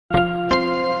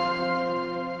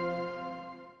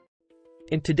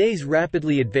In today's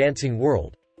rapidly advancing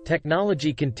world,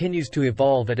 technology continues to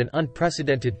evolve at an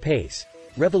unprecedented pace,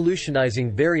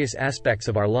 revolutionizing various aspects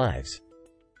of our lives.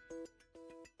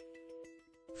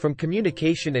 From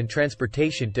communication and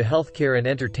transportation to healthcare and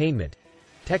entertainment,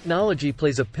 technology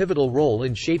plays a pivotal role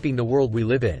in shaping the world we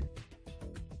live in.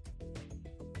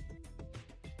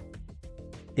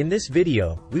 In this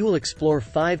video, we will explore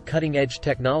 5 cutting-edge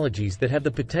technologies that have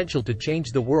the potential to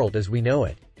change the world as we know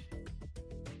it.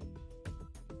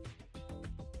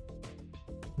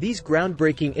 These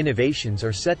groundbreaking innovations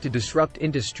are set to disrupt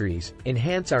industries,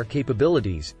 enhance our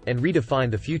capabilities, and redefine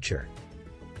the future.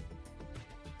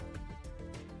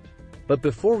 But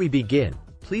before we begin,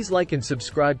 please like and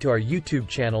subscribe to our YouTube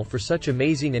channel for such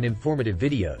amazing and informative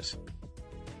videos.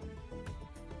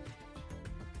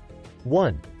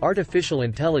 1. Artificial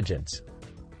intelligence.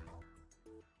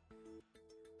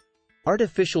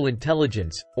 Artificial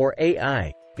intelligence, or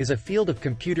AI, is a field of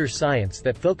computer science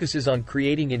that focuses on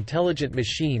creating intelligent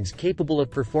machines capable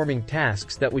of performing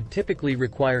tasks that would typically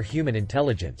require human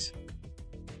intelligence.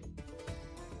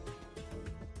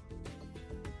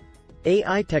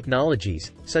 AI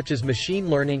technologies, such as machine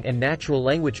learning and natural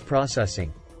language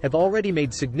processing, have already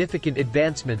made significant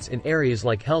advancements in areas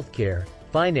like healthcare,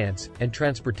 finance, and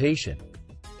transportation.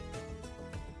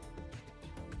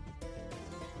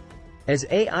 As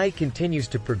AI continues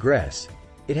to progress,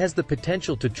 it has the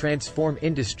potential to transform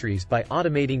industries by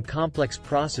automating complex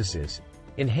processes,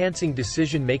 enhancing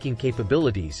decision-making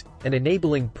capabilities, and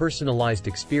enabling personalized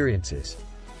experiences.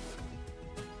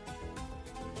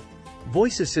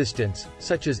 Voice assistants,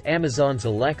 such as Amazon's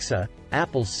Alexa,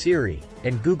 Apple's Siri,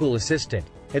 and Google Assistant,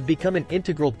 have become an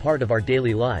integral part of our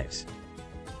daily lives.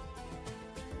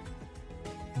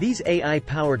 These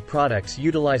AI-powered products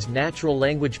utilize natural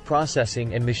language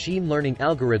processing and machine learning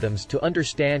algorithms to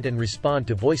understand and respond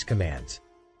to voice commands.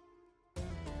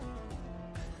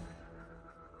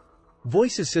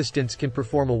 Voice assistants can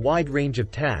perform a wide range of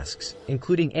tasks,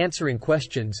 including answering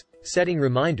questions, setting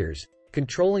reminders,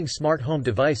 controlling smart home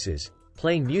devices,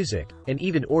 playing music, and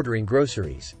even ordering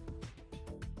groceries.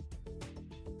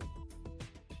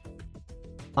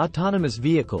 Autonomous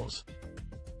vehicles.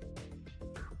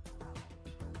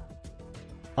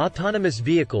 Autonomous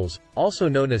vehicles, also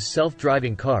known as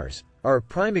self-driving cars, are a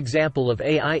prime example of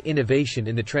AI innovation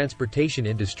in the transportation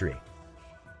industry.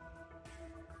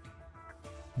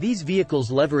 These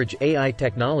vehicles leverage AI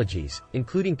technologies,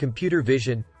 including computer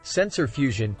vision, sensor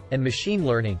fusion, and machine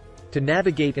learning, to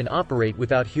navigate and operate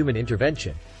without human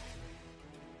intervention.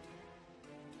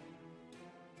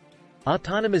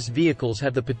 Autonomous vehicles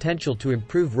have the potential to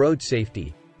improve road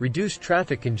safety, reduce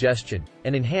traffic congestion,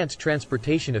 and enhance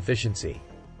transportation efficiency.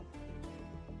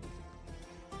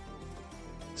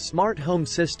 Smart home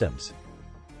systems.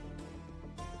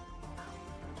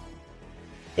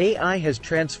 AI has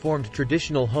transformed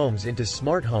traditional homes into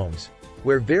smart homes,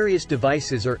 where various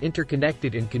devices are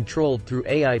interconnected and controlled through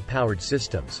AI-powered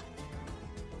systems.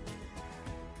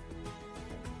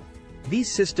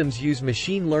 These systems use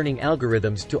machine learning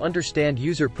algorithms to understand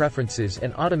user preferences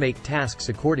and automate tasks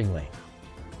accordingly.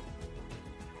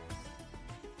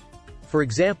 For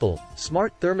example,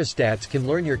 smart thermostats can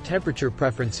learn your temperature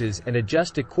preferences and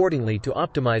adjust accordingly to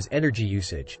optimize energy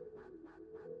usage.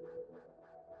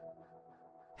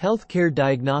 Healthcare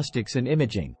diagnostics and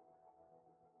imaging.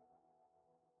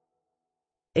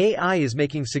 AI is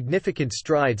making significant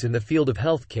strides in the field of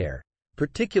healthcare,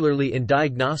 particularly in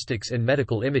diagnostics and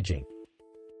medical imaging.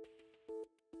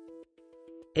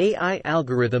 AI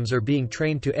algorithms are being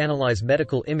trained to analyze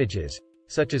medical images,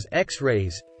 such as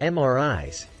X-rays,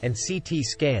 MRIs, and CT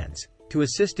scans, to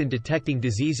assist in detecting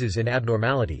diseases and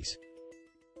abnormalities.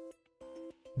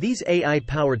 These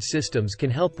AI-powered systems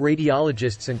can help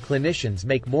radiologists and clinicians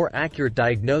make more accurate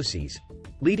diagnoses,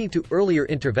 leading to earlier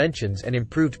interventions and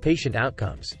improved patient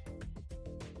outcomes.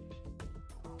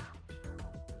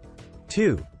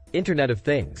 2. Internet of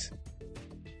Things.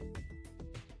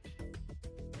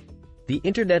 The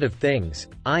Internet of Things,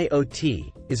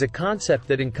 IoT, is a concept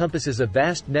that encompasses a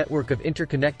vast network of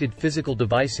interconnected physical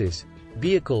devices,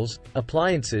 vehicles,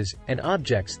 appliances, and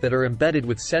objects that are embedded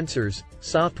with sensors,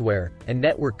 software, and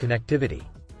network connectivity.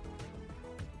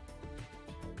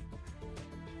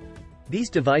 These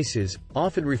devices,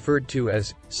 often referred to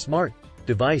as smart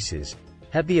devices,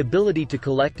 have the ability to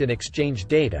collect and exchange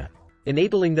data,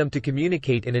 enabling them to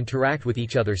communicate and interact with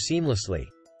each other seamlessly.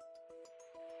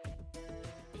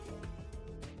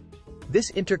 This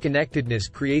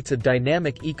interconnectedness creates a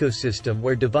dynamic ecosystem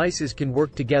where devices can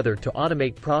work together to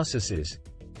automate processes,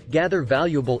 gather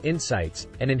valuable insights,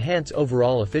 and enhance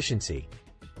overall efficiency.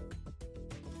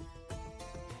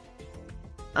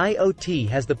 IoT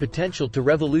has the potential to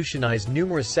revolutionize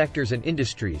numerous sectors and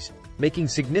industries, making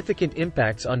significant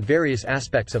impacts on various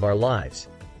aspects of our lives.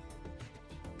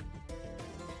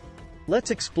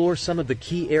 Let's explore some of the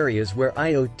key areas where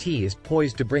IoT is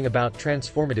poised to bring about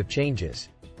transformative changes.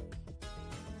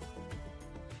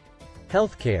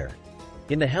 Healthcare.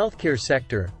 In the healthcare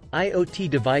sector, IoT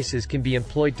devices can be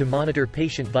employed to monitor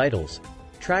patient vitals,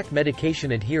 track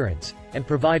medication adherence, and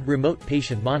provide remote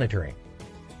patient monitoring.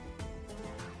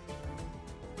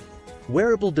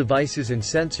 Wearable devices and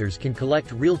sensors can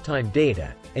collect real-time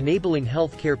data, enabling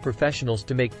healthcare professionals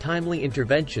to make timely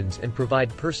interventions and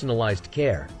provide personalized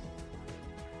care.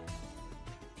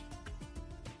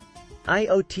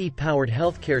 IoT-powered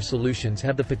healthcare solutions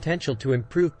have the potential to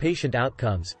improve patient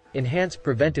outcomes, enhance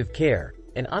preventive care,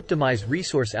 and optimize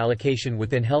resource allocation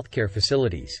within healthcare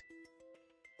facilities.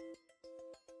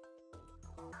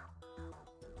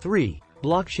 3.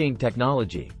 Blockchain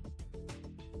technology.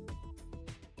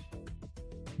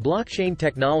 Blockchain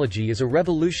technology is a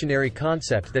revolutionary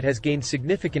concept that has gained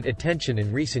significant attention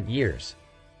in recent years.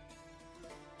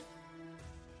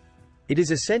 It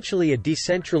is essentially a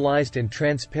decentralized and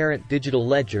transparent digital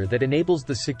ledger that enables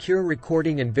the secure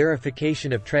recording and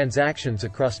verification of transactions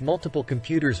across multiple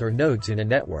computers or nodes in a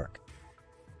network.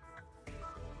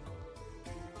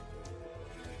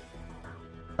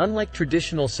 Unlike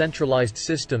traditional centralized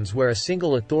systems where a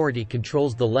single authority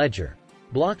controls the ledger,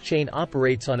 blockchain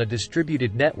operates on a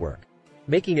distributed network,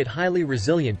 making it highly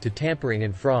resilient to tampering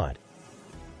and fraud.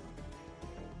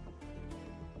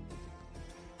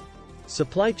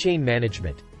 Supply chain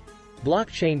management.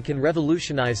 Blockchain can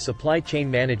revolutionize supply chain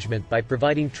management by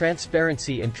providing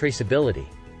transparency and traceability.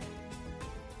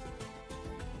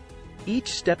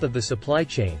 Each step of the supply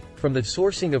chain, from the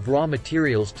sourcing of raw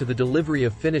materials to the delivery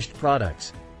of finished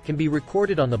products, can be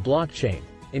recorded on the blockchain,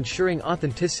 ensuring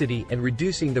authenticity and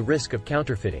reducing the risk of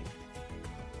counterfeiting.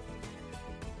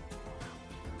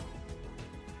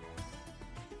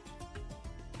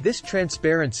 This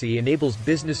transparency enables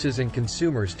businesses and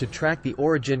consumers to track the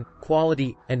origin,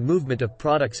 quality, and movement of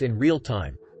products in real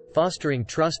time, fostering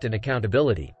trust and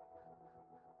accountability.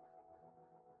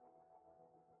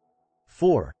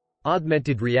 4.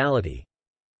 Augmented reality.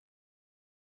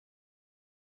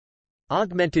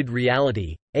 Augmented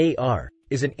reality, AR,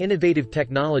 is an innovative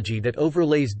technology that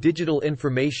overlays digital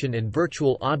information and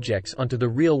virtual objects onto the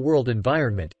real-world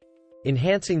environment,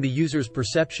 enhancing the user's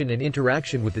perception and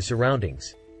interaction with the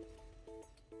surroundings.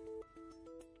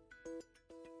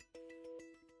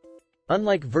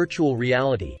 Unlike virtual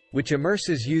reality, which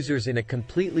immerses users in a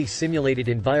completely simulated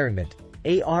environment,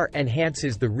 AR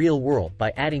enhances the real world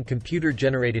by adding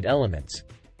computer-generated elements.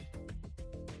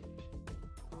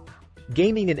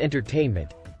 Gaming and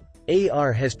entertainment.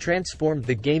 AR has transformed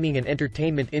the gaming and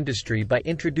entertainment industry by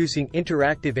introducing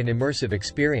interactive and immersive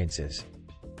experiences.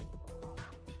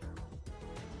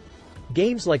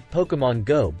 Games like Pokémon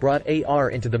Go brought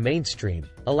AR into the mainstream,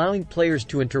 allowing players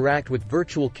to interact with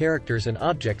virtual characters and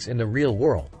objects in the real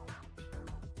world.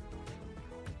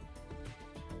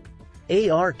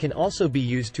 AR can also be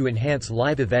used to enhance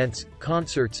live events,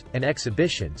 concerts, and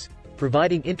exhibitions,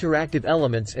 providing interactive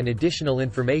elements and additional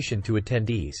information to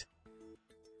attendees.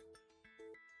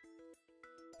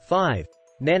 5.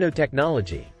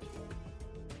 Nanotechnology.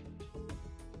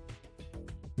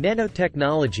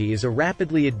 Nanotechnology is a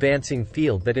rapidly advancing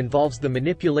field that involves the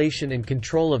manipulation and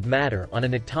control of matter on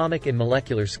an atomic and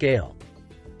molecular scale.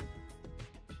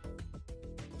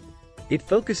 It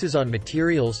focuses on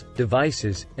materials,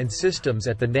 devices, and systems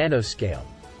at the nanoscale,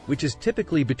 which is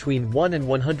typically between 1 and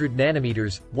 100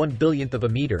 nanometers, 1/1000th of a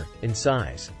meter, in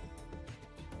size.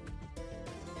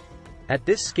 At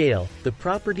this scale, the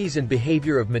properties and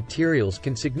behavior of materials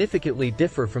can significantly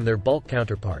differ from their bulk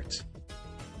counterparts.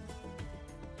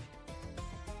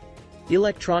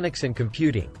 Electronics and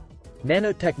computing.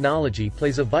 Nanotechnology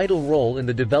plays a vital role in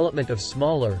the development of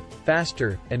smaller,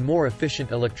 faster, and more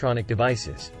efficient electronic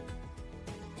devices.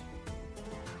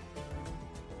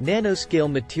 Nanoscale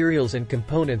materials and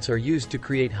components are used to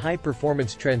create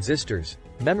high-performance transistors,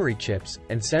 memory chips,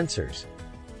 and sensors.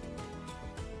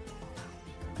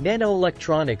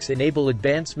 Nanoelectronics enable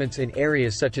advancements in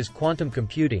areas such as quantum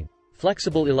computing,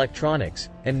 flexible electronics,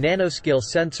 and nanoscale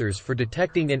sensors for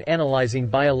detecting and analyzing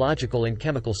biological and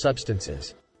chemical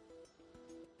substances.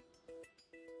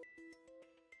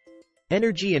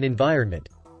 Energy and environment.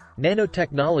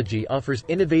 Nanotechnology offers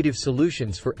innovative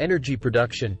solutions for energy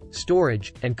production,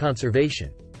 storage, and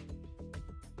conservation.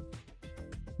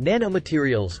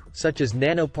 Nanomaterials, such as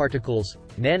nanoparticles,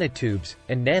 nanotubes,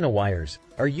 and nanowires,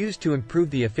 are used to improve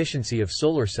the efficiency of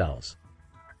solar cells.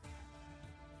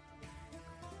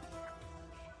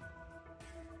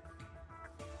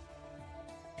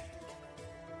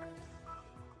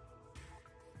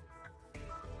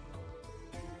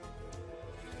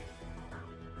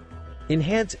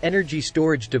 enhance energy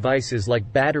storage devices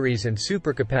like batteries and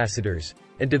supercapacitors,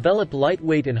 and develop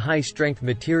lightweight and high-strength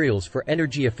materials for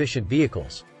energy-efficient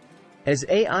vehicles. As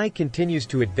AI continues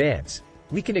to advance,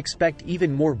 we can expect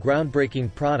even more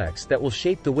groundbreaking products that will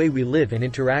shape the way we live and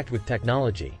interact with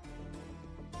technology.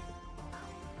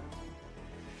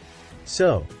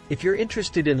 So, if you're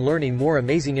interested in learning more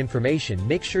amazing information,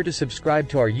 make sure to subscribe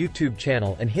to our YouTube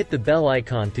channel and hit the bell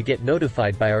icon to get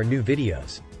notified by our new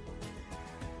videos.